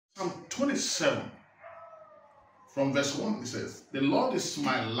Psalm 27 from verse 1 it says, "The Lord is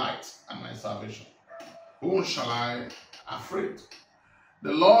my light and my salvation. Whom shall I afraid?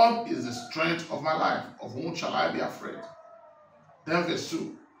 The Lord is the strength of my life. Of whom shall I be afraid?" Then verse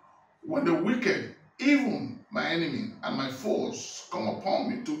 2, "When the wicked, even my enemy and my foes, come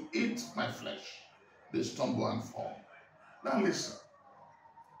upon me to eat my flesh, they stumble and fall." Now listen,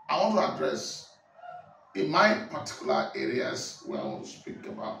 I want to address in my particular areas where I want to speak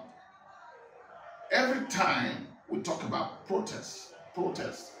about. Every time we talk about protest, to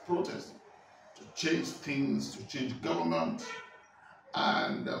change things, to change government,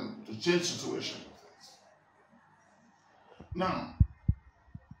 and to change situations. Now,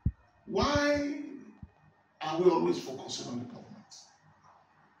 why are we always focusing on the government?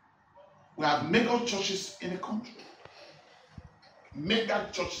 We have mega churches in the country, mega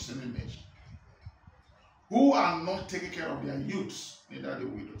churches in the nation, who are not taking care of their youths, neither the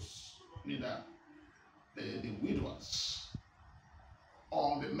widows, neither the widowers,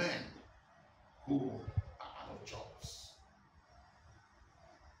 or the men who are out of jobs.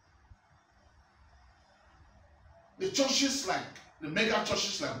 The churches like, the mega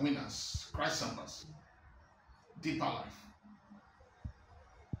churches like Winners, Christ Ambassador, Deeper Life,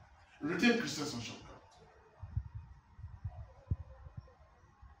 Redeemed Christian Social God,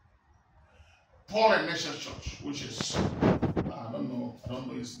 Paul and Nation Church, which is, I don't know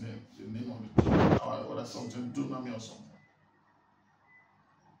his name, the name of the church, or that's something, Dunami or something.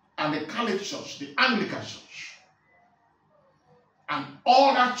 And the Catholic Church, the Anglican Church, and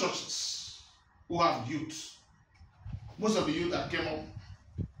all other churches who have youth. Most of the youth that came up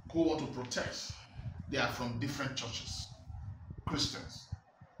who want to protest, they are from different churches. Christians,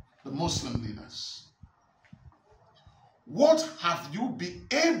 the Muslim leaders. What have you been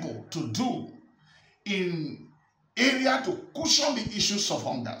able to do in area to cushion the issues of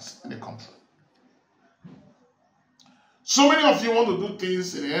hunger in the country? So many of you want to do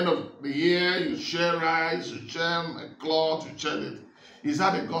things at the end of the year. You share rice, you share a cloth, you share it. Is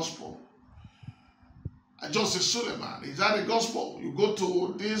that the gospel? Justice Suleiman, is that the gospel? You go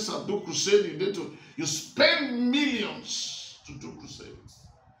to this and do crusade, you spend millions to do crusades.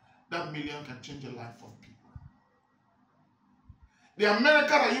 That million can change the life of people. The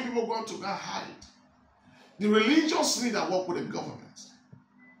America that you people want to go hide. The religious leaders work with the government.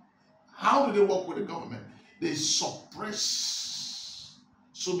 How do they work with the government? They suppress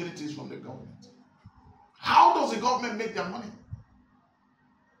so many things from the government. How does the government make their money?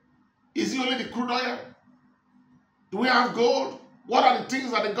 Is it only the crude oil? Do we have gold? What are the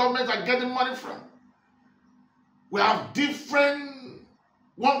things that the government are getting money from? We have different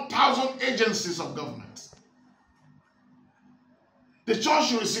 1,000 agencies of government. The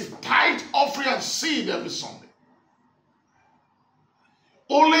church will receive tithe, offering, and seed every Sunday.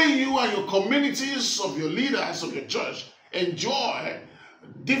 Only you and your communities of your leaders of your church enjoy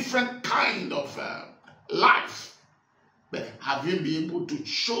different kind of life. But have you been able to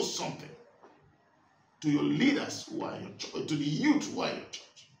show something to your leaders who are in your church, to the youth who are in your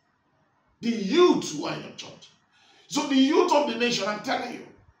church? The youth who are in your church. So the youth of the nation, I'm telling you,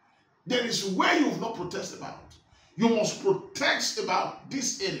 there is where you have not protested about. You must protest about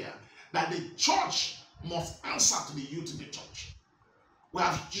this area, that the church must answer to the youth in the church. We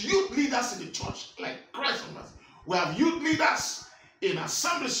have youth leaders in the church, like Christ on earth. We have youth leaders in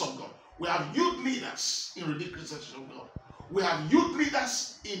Assemblies of God. We have youth leaders in Redeemed Christian of God. We have youth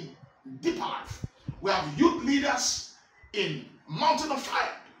leaders in Deeper Life. We have youth leaders in Mountain of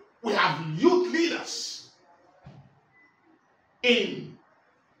Fire. We have youth leaders in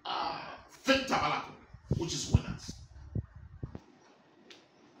Faith Tabernacle, which is Winners.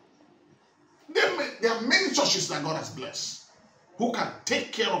 There are many churches that God has blessed who can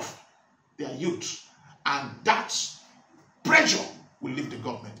take care of their youth, and that pressure will leave the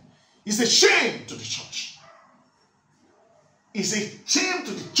government. It's a shame to the church. It's a shame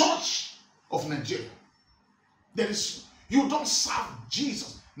to the church of Nigeria. You don't serve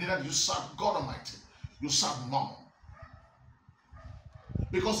Jesus, neither do you serve God Almighty. You serve Mammon.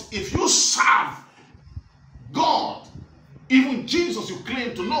 Because if you serve God, even Jesus you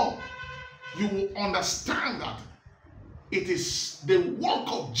claim to know, you will understand that it is the work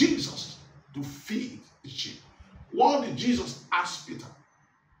of Jesus to feed the sheep. What did Jesus ask Peter?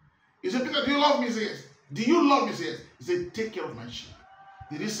 He said, "Peter, do you love me?" He said, "Yes." "Do you love me?" He said, "Yes." He said, "Take care of my sheep."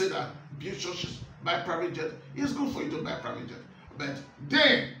 Did he say that build churches, buy private jet? It's good for you to buy private jet. But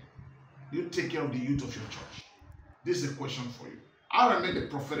then, you take care of the youth of your church. This is a question for you. I remain the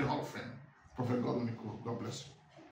prophetic Hall of Fame, Prophet Godwin lkuru. God bless you.